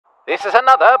This is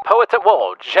another Poet at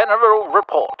War General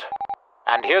Report.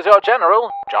 And here's your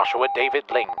General, Joshua David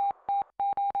Ling.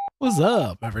 What's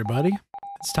up, everybody?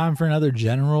 It's time for another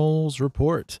General's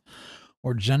Report.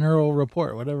 Or General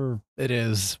Report, whatever it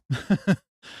is.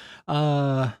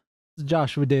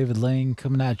 Joshua David Ling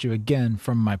coming at you again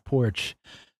from my porch.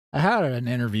 I had an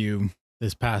interview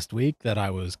this past week that I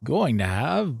was going to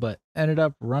have, but ended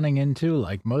up running into,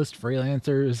 like most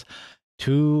freelancers,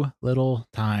 too little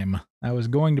time. I was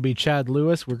going to be Chad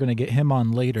Lewis. We're going to get him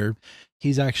on later.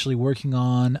 He's actually working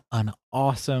on an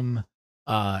awesome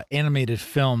animated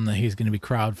film that he's going to be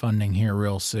crowdfunding here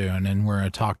real soon, and we're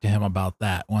going to talk to him about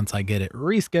that once I get it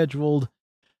rescheduled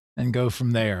and go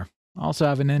from there. I also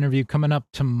have an interview coming up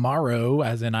tomorrow,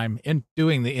 as in I'm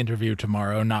doing the interview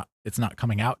tomorrow. It's not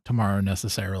coming out tomorrow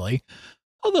necessarily,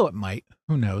 although it might.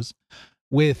 Who knows?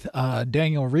 With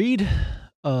Daniel Reed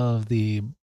of the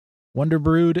Wonder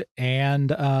Brood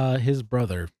and his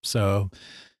brother. So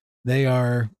they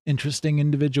are interesting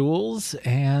individuals,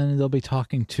 and they'll be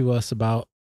talking to us about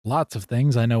lots of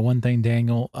things. I know one thing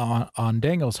on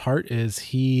Daniel's heart is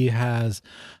he has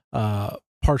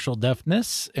partial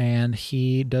deafness, and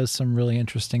he does some really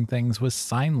interesting things with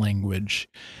sign language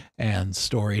and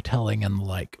storytelling and the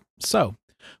like. So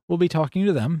we'll be talking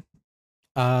to them.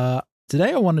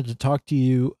 Today I wanted to talk to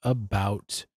you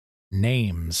about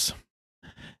names.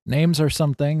 Names are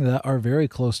something that are very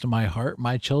close to my heart.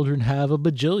 My children have a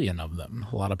bajillion of them.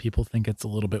 A lot of people think it's a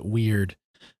little bit weird,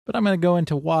 but I'm going to go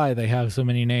into why they have so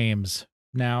many names.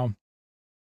 Now,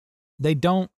 they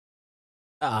don't,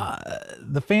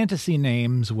 the fantasy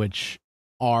names, which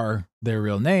are their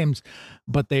real names,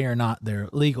 but they are not their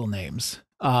legal names.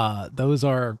 Those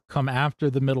come after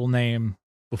the middle name,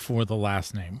 before the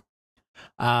last name.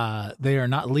 They are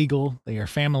not legal. They are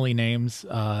family names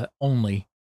only.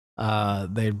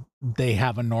 They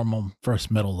have a normal first,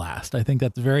 middle, last. I think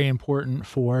that's very important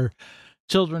for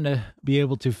children to be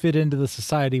able to fit into the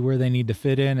society where they need to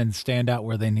fit in and stand out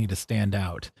where they need to stand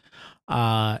out.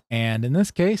 And in this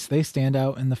case, they stand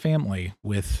out in the family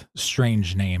with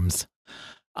strange names.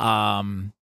 I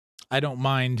don't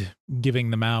mind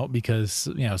giving them out because,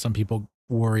 some people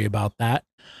worry about that.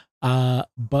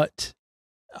 But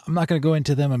I'm not going to go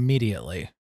into them immediately.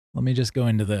 Let me just go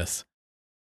into this.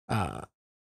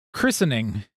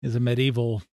 Christening is a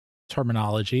medieval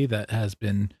terminology that has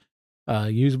been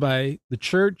used by the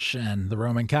church, and the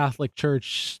Roman Catholic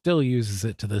Church still uses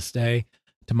it to this day,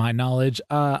 to my knowledge.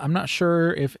 I'm not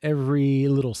sure if every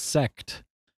little sect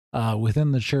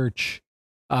within the church,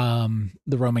 the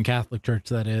Roman Catholic Church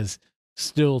that is,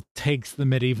 still takes the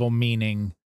medieval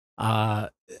meaning. I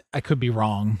could be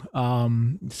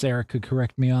wrong. Sarah could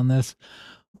correct me on this,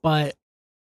 but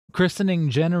christening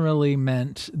generally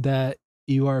meant that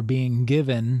you are being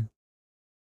given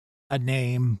a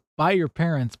name by your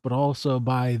parents, but also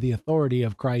by the authority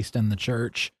of Christ and the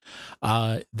church.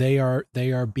 They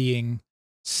are being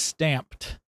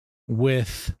stamped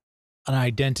with an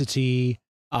identity.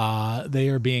 They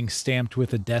are being stamped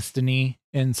with a destiny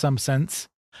in some sense,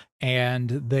 and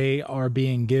they are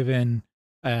being given,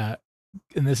 and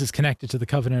this is connected to the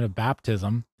covenant of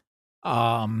baptism,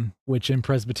 which in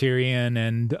Presbyterian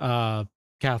and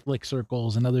Catholic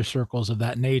circles and other circles of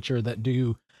that nature that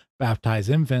do baptize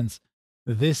infants,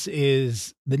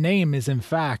 the name is in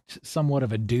fact somewhat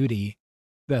of a duty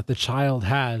that the child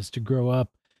has to grow up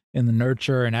in the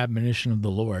nurture and admonition of the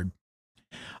Lord.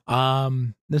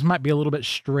 This might be a little bit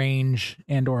strange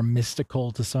and or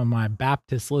mystical to some of my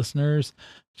Baptist listeners.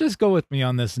 Just go with me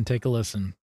on this and take a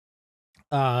listen.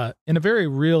 In a very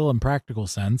real and practical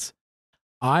sense,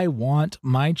 I want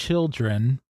my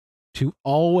children to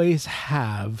always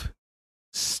have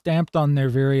stamped on their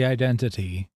very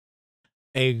identity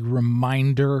a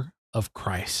reminder of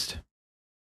Christ.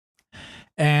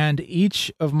 And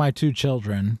each of my two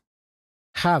children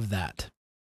have that.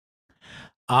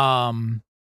 Now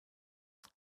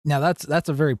that's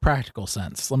a very practical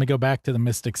sense. Let me go back to the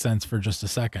mystic sense for just a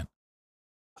second.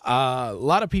 A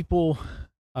lot of people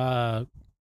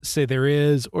say there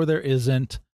is or there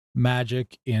isn't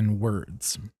magic in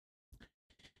words.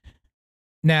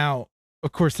 Now,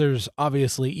 of course, there's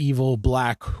obviously evil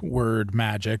black word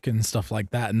magic and stuff like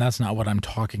that, and that's not what I'm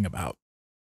talking about.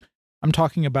 I'm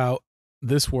talking about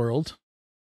this world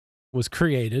was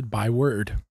created by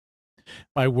word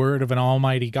of an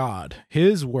almighty God.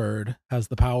 His word has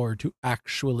the power to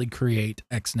actually create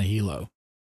ex nihilo.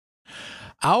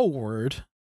 Our word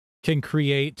can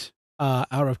create out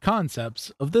of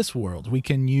concepts of this world. We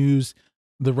can use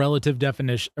the relative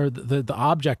definition or the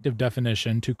objective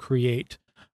definition to create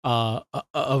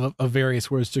of various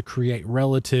words to create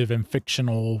relative and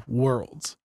fictional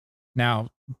worlds. Now,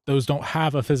 those don't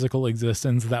have a physical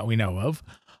existence that we know of,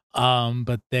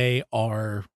 but they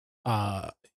are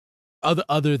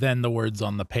other than the words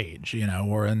on the page,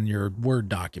 or in your Word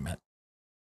document.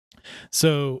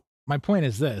 So my point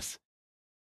is this: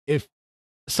 if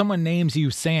someone names you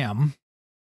Sam,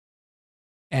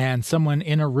 and someone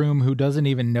in a room who doesn't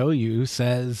even know you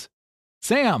says,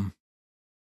 "Sam,"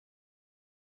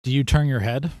 do you turn your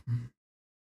head?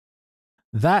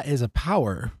 That is a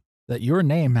power that your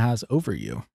name has over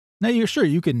you. Now, you're sure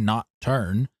you can not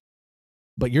turn,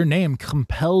 but your name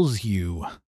compels you.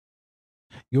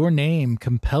 Your name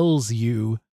compels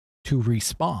you to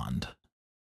respond.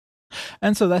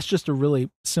 And so that's just a really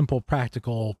simple,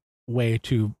 practical way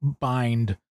to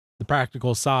bind the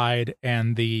practical side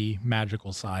and the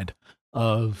magical side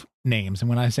of names. And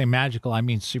when I say magical, I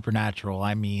mean supernatural.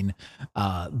 I mean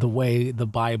the way the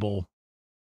Bible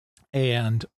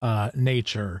and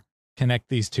nature connect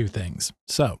these two things.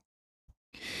 So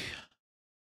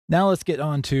now let's get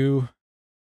on to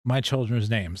my children's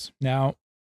names. Now,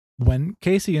 when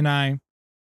Casey and I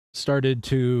started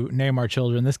to name our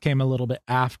children, this came a little bit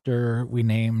after we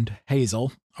named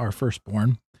Hazel, our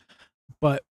firstborn,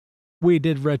 but we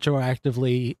did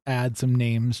retroactively add some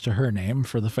names to her name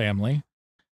for the family.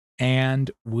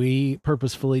 And we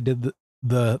purposefully did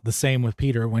the same with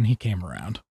Peter when he came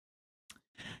around.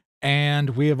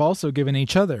 And we have also given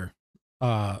each other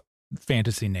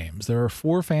fantasy names. There are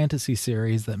 4 fantasy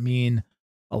series that mean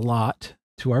a lot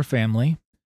to our family.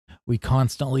 We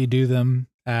constantly do them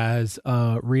as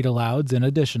read alouds, in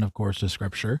addition, of course, to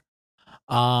scripture.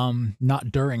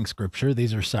 Not during scripture.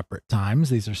 These are separate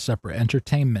times. These are separate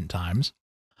entertainment times.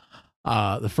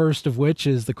 The first of which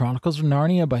is The Chronicles of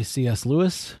Narnia by C.S.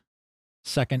 Lewis.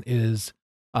 Second is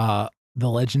the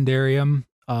Legendarium,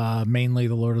 mainly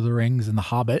The Lord of the Rings and The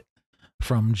Hobbit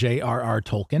from J.R.R.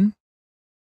 Tolkien.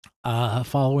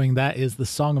 Following that is the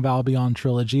Song of Albion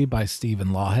trilogy by Stephen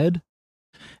Lawhead.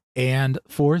 And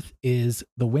fourth is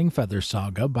the Wingfeather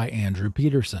Saga by Andrew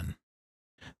Peterson.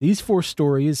 These 4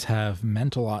 stories have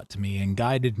meant a lot to me and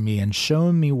guided me and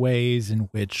shown me ways in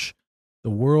which the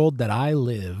world that I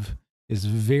live is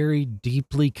very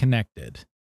deeply connected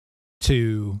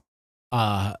to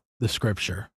the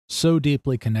scripture. So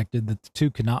deeply connected that the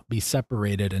two cannot be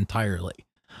separated entirely.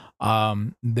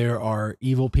 There are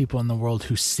evil people in the world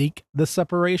who seek the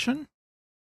separation,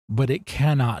 but it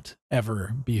cannot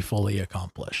ever be fully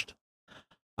accomplished.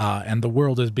 And the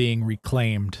world is being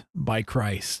reclaimed by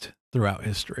Christ throughout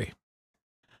history.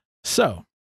 So,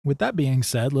 with that being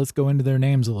said, let's go into their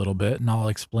names a little bit, and I'll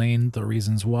explain the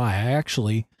reasons why. I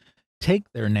actually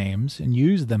take their names and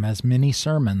use them as mini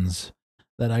sermons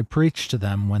that I preach to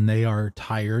them when they are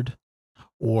tired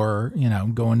or,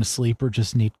 going to sleep or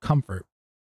just need comfort.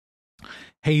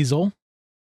 Hazel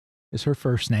is her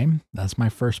first name. That's my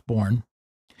firstborn.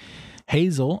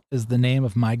 Hazel is the name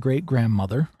of my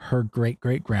great-grandmother, her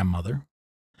great-great-grandmother,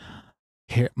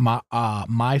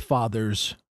 my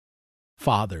father's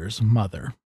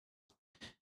mother.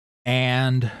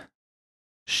 And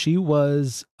she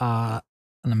was an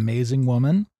amazing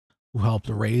woman who helped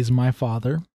raise my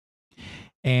father.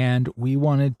 And we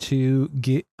wanted to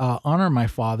honor my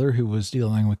father, who was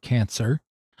dealing with cancer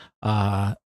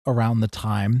around the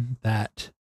time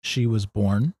that she was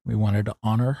born. We wanted to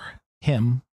honor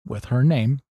him with her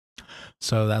name.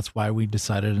 So that's why we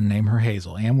decided to name her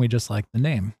Hazel. And we just like the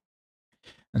name.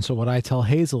 And so what I tell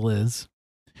Hazel is,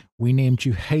 we named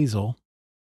you Hazel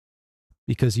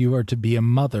because you are to be a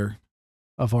mother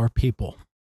of our people.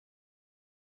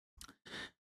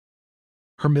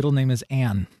 Her middle name is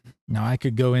Anne. Now, I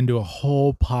could go into a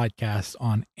whole podcast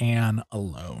on Anne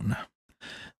alone.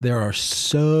 There are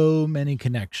so many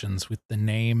connections with the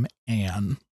name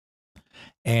Anne.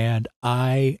 And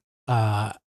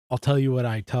I'll tell you what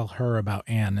I tell her about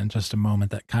Anne in just a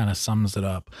moment that kind of sums it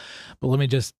up. But let me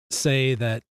just say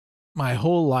that my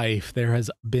whole life there has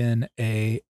been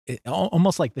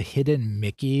almost like the hidden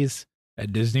Mickeys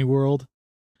at Disney World.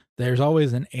 There's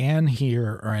always an Anne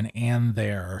here or an Anne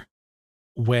there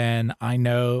when I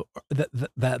know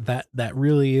that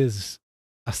really is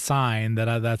a sign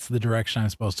that that's the direction I'm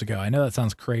supposed to go. I know that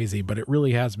sounds crazy, but it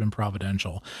really has been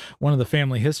providential. One of the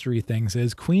family history things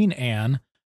is Queen Anne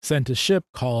sent a ship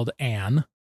called Anne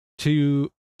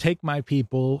to take my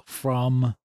people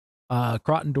from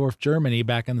Krottendorf, Germany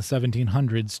back in the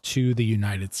 1700s to the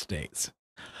United States.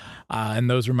 And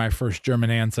those were my first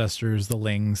German ancestors, the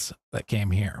Lings, that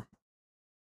came here.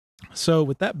 So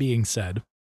with that being said,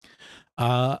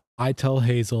 I tell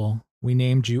Hazel, we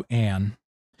named you Anne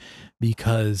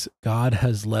because God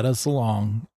has led us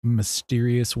along in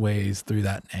mysterious ways through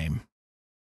that name.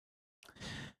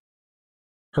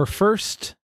 Her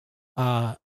first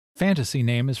uh, fantasy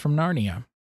name is from Narnia.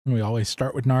 And we always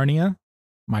start with Narnia.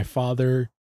 My father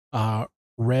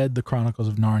read the Chronicles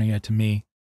of Narnia to me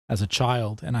as a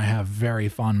child, and I have very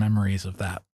fond memories of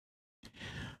that.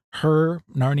 Her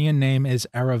Narnian name is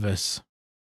Erebus.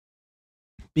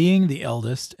 Being the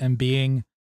eldest, and being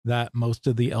that most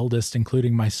of the eldest,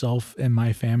 including myself and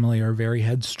my family, are very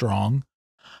headstrong,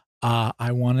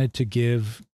 I wanted to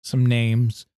give some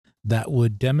names that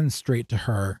would demonstrate to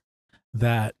her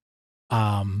that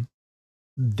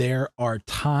there are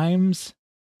times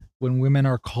when women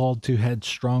are called to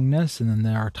headstrongness, and then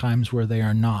there are times where they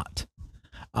are not.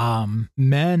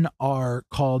 Men are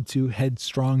called to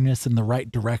headstrongness in the right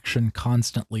direction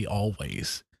constantly,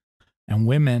 always. And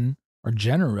women are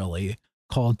generally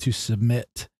called to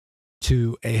submit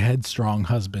to a headstrong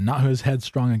husband, not who is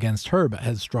headstrong against her, but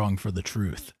headstrong for the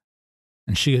truth.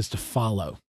 And she is to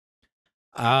follow,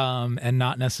 and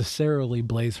not necessarily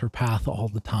blaze her path all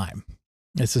the time.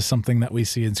 This is something that we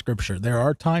see in scripture. There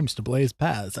are times to blaze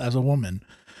paths as a woman,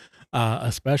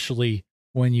 especially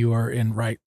when you are in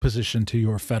right position to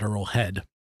your federal head.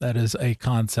 That is a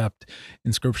concept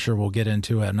in scripture we'll get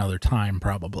into at another time,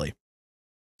 probably.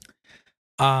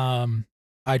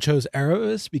 I chose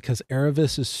Erebus because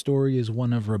Erebus's story is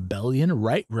one of rebellion,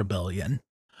 right rebellion,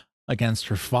 against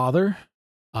her father,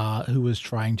 who was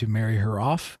trying to marry her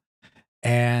off.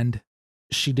 And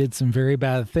she did some very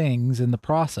bad things in the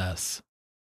process,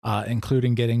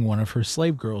 including getting one of her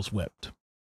slave girls whipped.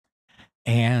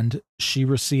 And she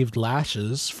received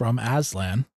lashes from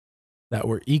Aslan that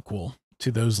were equal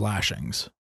to those lashings.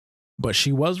 But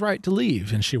she was right to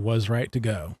leave, and she was right to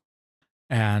go.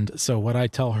 And so what I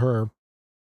tell her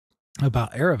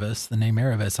about Erebus, the name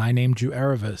Erebus, I named you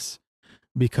Erebus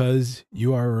because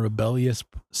you are a rebellious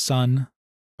son,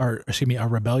 or excuse me, a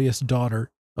rebellious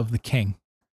daughter of the king,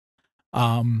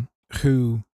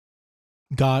 who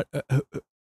got,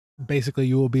 basically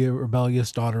you will be a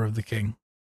rebellious daughter of the king.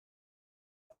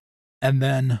 And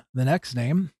then the next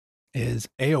name is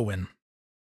Éowyn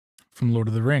from Lord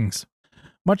of the Rings.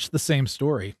 Much the same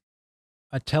story.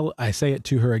 I say it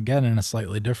to her again in a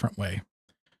slightly different way.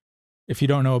 If you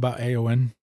don't know about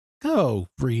Éowyn, go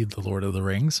read The Lord of the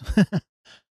Rings.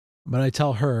 But I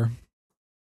tell her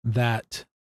that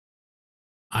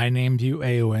I named you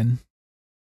Éowyn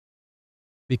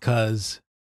because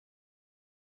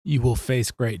you will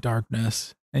face great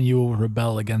darkness and you will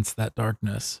rebel against that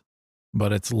darkness,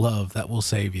 but it's love that will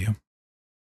save you.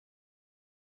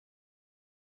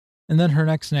 And then her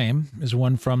next name is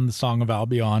one from the Song of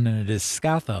Albion, and it is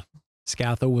Scatha.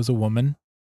 Scatha was a woman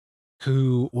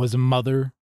who was a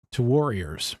mother to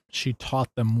warriors. She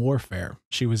taught them warfare.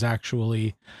 She was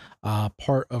actually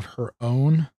part of her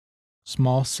own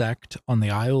small sect on the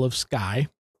Isle of Skye,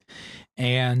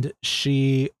 and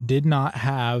she did not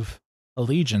have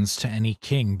allegiance to any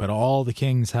king, but all the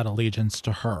kings had allegiance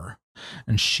to her.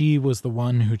 And she was the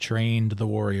one who trained the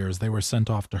warriors. They were sent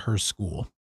off to her school.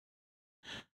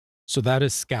 So that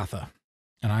is Scatha.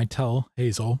 And I tell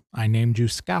Hazel, I named you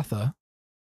Scatha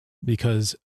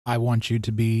because I want you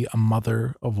to be a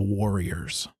mother of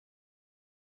warriors.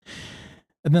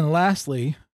 And then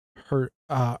lastly,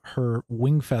 her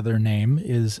wing feather name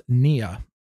is Nia.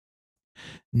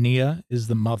 Nia is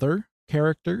the mother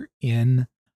character in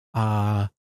the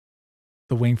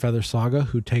Wing Feather Saga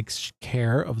who takes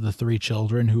care of the three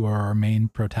children who are our main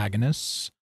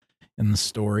protagonists in the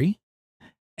story.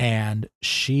 And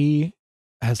she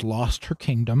has lost her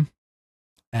kingdom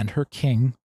and her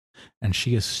king, and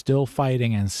she is still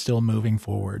fighting and still moving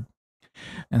forward.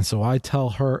 And so I tell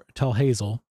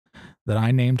Hazel that I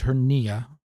named her Nia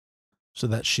so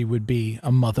that she would be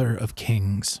a mother of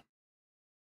kings.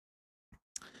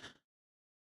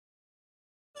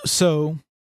 So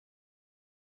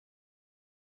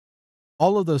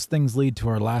all of those things lead to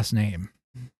our last name.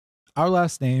 Our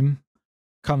last name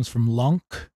comes from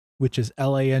Lange, which is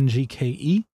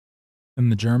Langke in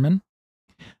the German.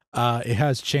 It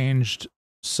has changed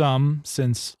some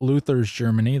since Luther's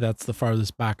Germany. That's the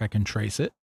farthest back I can trace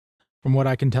it. From what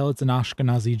I can tell, it's an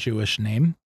Ashkenazi Jewish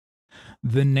name.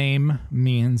 The name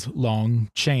means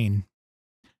long chain.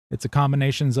 It's a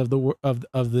combination of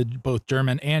the both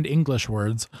German and English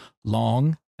words,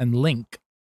 long and link.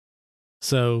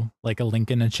 So like a link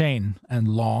in a chain, and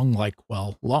long, like,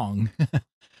 well, long.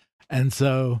 And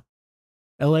so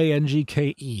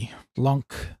Langke,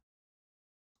 Lange.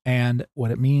 And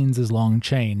what it means is long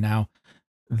chain. Now,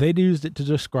 they'd used it to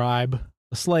describe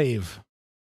a slave.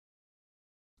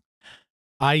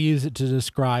 I use it to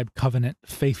describe covenant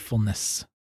faithfulness.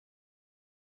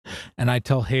 And I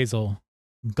tell Hazel,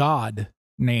 God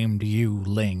named you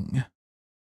Ling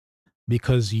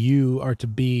because you are to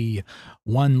be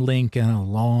one link in a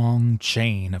long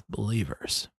chain of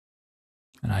believers.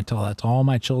 And I tell that to all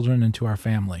my children and to our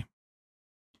family.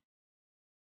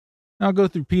 I'll go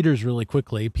through Peter's really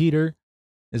quickly. Peter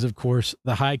is, of course,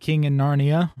 the High King in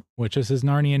Narnia, which is his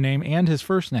Narnia name and his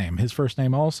first name. His first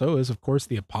name also is, of course,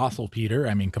 the Apostle Peter.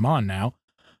 I mean, come on now.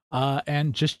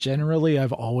 And just generally,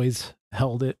 I've always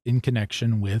held it in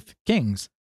connection with kings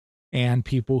and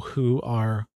people who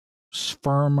are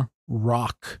firm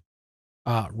rock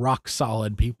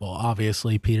solid people.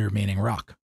 Obviously, Peter meaning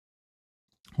rock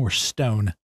or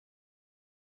stone.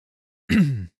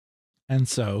 And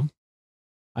so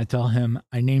I tell him,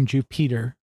 I named you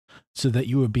Peter so that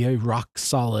you would be a rock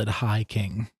solid high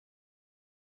king.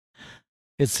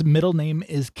 Its middle name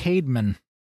is Caedmon.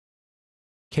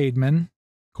 Caedmon,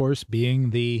 of course,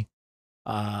 being the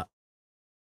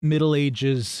Middle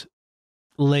Ages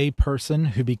lay person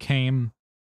who became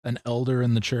an elder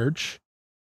in the church,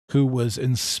 who was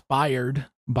inspired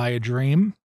by a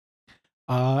dream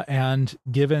and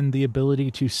given the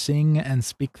ability to sing and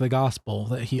speak the gospel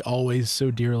that he always so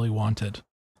dearly wanted.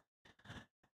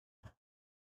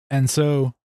 And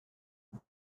so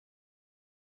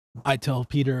I tell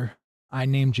Peter, I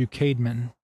named you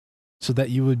Caedmon so that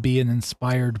you would be an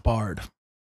inspired bard.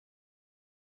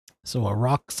 So a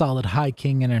rock-solid high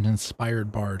king and an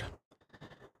inspired bard.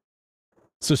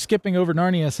 So skipping over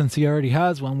Narnia, since he already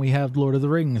has one, we have Lord of the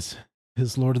Rings.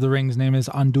 His Lord of the Rings name is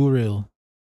Andúril,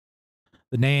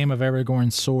 the name of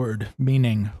Aragorn's sword,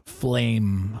 meaning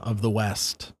Flame of the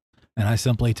West. And I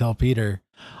simply tell Peter,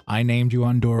 I named you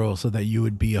Andúril so that you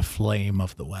would be a flame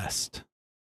of the West.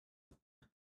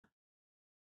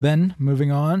 Then,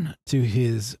 moving on to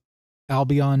his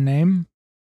Albion name.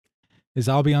 His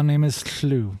Albion name is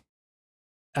Llw.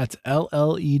 That's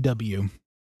L-L-E-W.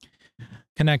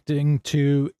 Connecting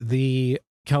to the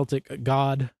Celtic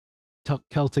god,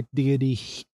 Celtic deity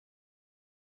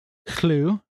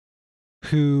Llw,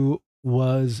 who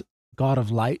was god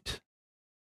of light.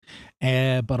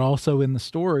 But also in the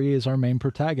story is our main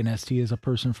protagonist. He is a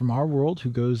person from our world who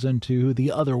goes into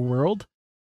the other world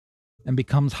and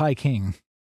becomes High King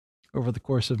over the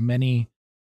course of many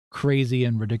crazy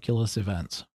and ridiculous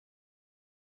events.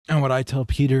 And what I tell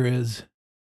Peter is,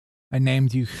 I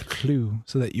named you Llw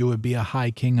so that you would be a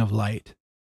High King of light.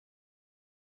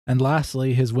 And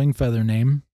lastly, his Wingfeather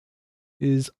name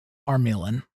is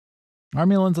Armelin.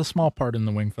 Armelin's a small part in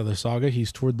the Wingfeather saga.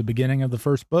 He's toward the beginning of the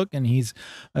first book, and he's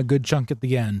a good chunk at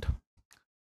the end.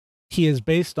 He is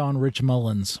based on Rich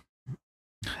Mullins,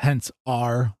 hence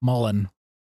R. Mullen,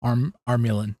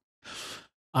 Armelin.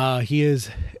 He is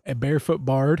a barefoot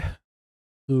bard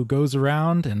who goes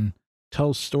around and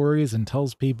tells stories and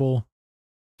tells people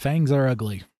fangs are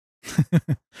ugly.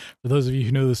 For those of you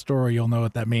who know the story, you'll know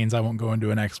what that means. I won't go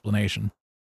into an explanation.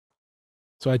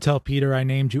 So I tell Peter I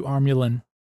named you Armelin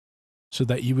so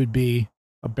that you would be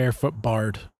a barefoot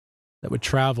bard that would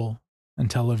travel and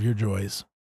tell of your joys.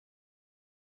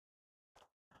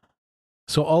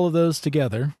 So all of those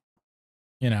together,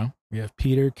 we have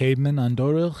Peter, Caedmon,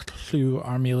 Andúril, Llw,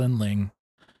 Armelin, Ling.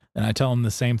 And I tell him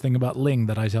the same thing about Ling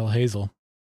that I tell Hazel.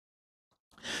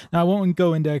 Now, I won't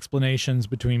go into explanations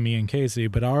between me and Casey,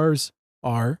 but ours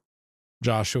are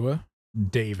Joshua,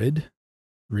 David,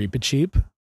 Reepicheep,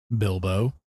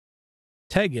 Bilbo,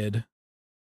 Tegid,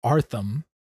 Artham,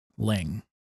 Ling.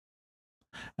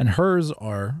 And hers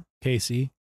are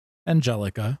Casey,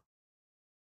 Angelica,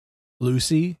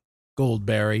 Lucy,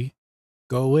 Goldberry,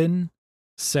 Gawain,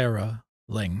 Sarah,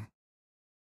 Ling.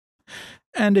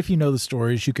 And if you know the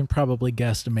stories, you can probably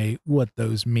guesstimate what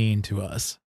those mean to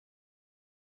us.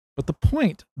 But the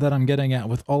point that I'm getting at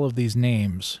with all of these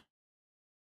names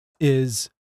is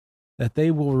that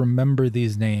they will remember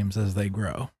these names as they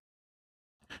grow.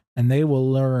 And they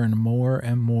will learn more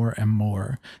and more and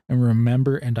more and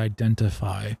remember and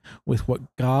identify with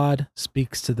what God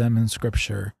speaks to them in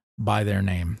Scripture by their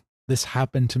name. This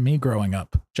happened to me growing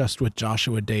up, just with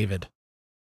Joshua David.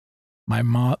 My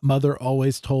mother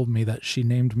always told me that she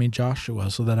named me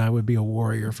Joshua so that I would be a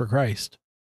warrior for Christ,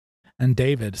 and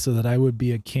David so that I would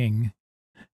be a king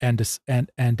and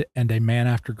a man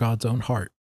after God's own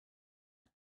heart.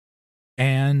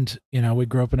 And, we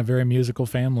grew up in a very musical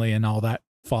family, and all that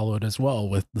followed as well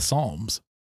with the Psalms.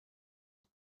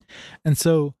 And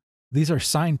so these are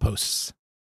signposts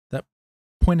that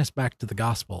point us back to the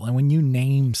gospel. And when you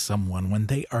name someone, when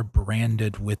they are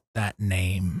branded with that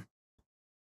name,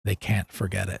 they can't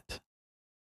forget it.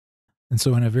 And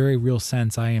so in a very real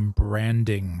sense, I am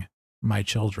branding my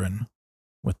children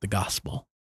with the gospel.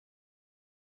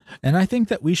 And I think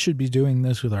that we should be doing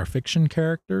this with our fiction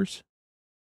characters.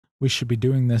 We should be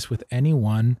doing this with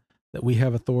anyone that we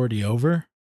have authority over,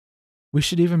 we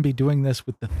should even be doing this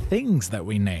with the things that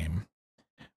we name.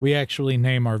 We actually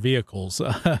name our vehicles.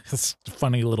 It's a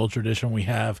funny little tradition we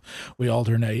have. We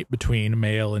alternate between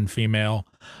male and female.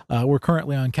 We're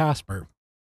currently on Casper.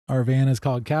 Our van is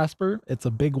called Casper. It's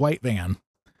a big white van.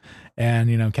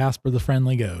 And, Casper the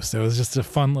Friendly Ghost. So it's just a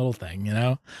fun little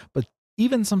thing. But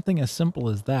even something as simple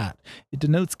as that, it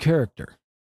denotes character.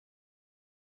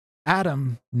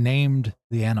 Adam named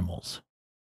the animals.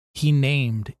 He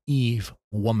named Eve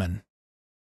woman.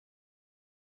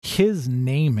 His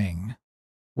naming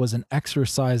was an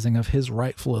exercising of his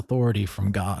rightful authority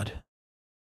from God.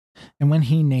 And when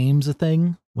he names a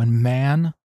thing, when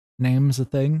man names a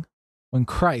thing, when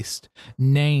Christ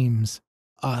names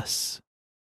us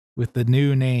with the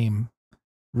new name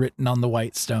written on the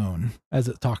white stone, as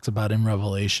it talks about in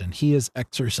Revelation, he is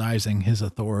exercising his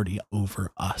authority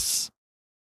over us.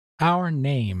 Our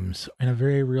names, in a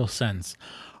very real sense,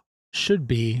 should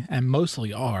be, and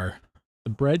mostly are,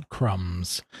 the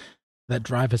breadcrumbs that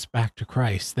drive us back to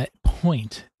Christ, that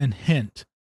point and hint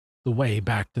the way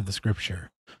back to the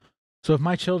scripture. So if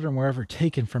my children were ever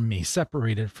taken from me,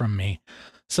 separated from me,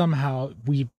 somehow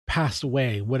we passed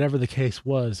away, whatever the case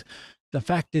was, the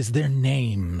fact is their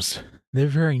names, their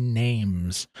very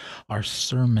names, are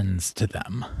sermons to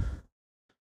them.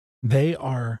 They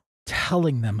are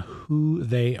telling them who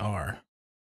they are.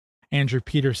 Andrew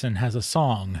Peterson has a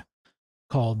song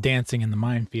called Dancing in the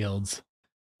Minefields.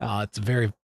 It's a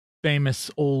very famous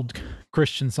old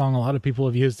Christian song. A lot of people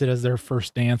have used it as their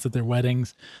first dance at their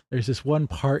weddings. There's this one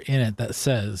part in it that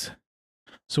says,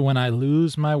 "So when I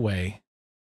lose my way,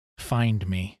 find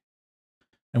me.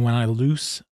 And when I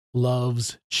loose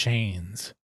love's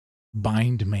chains,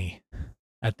 bind me.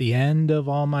 At the end of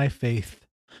all my faith,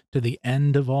 to the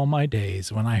end of all my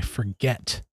days, when I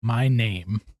forget my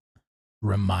name,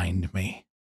 remind me."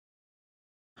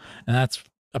 And that's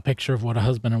a picture of what a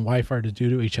husband and wife are to do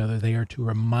to each other. They are to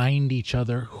remind each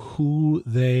other who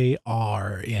they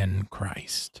are in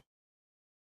Christ.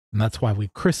 And that's why we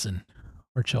christen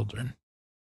our children.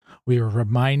 We are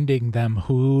reminding them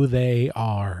who they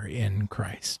are in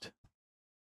Christ.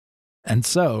 And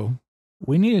so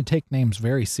we need to take names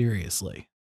very seriously,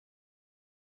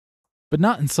 but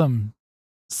not in some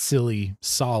silly,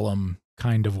 solemn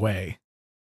kind of way.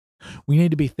 We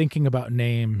need to be thinking about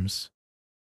names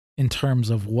in terms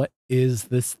of what is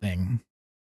this thing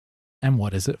and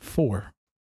what is it for?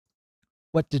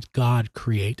 What did God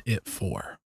create it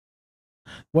for?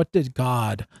 What did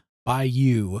God, by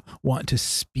you, want to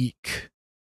speak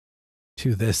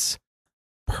to this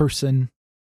person,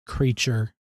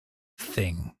 creature,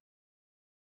 thing?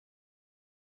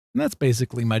 And that's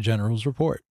basically my general's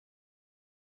report.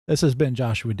 This has been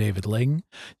Joshua David Ling.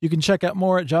 You can check out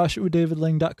more at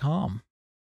joshuadavidling.com.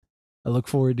 I look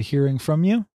forward to hearing from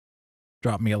you.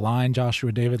 Drop me a line,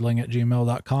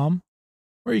 joshuadavidling@gmail.com,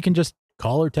 or you can just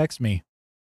call or text me,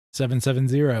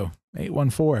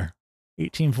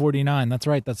 770-814-1849. That's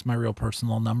right, that's my real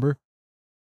personal number.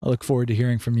 I look forward to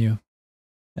hearing from you,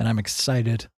 and I'm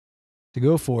excited to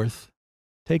go forth,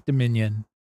 take dominion,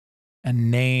 and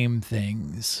name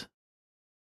things.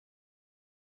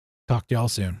 Talk to y'all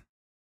soon.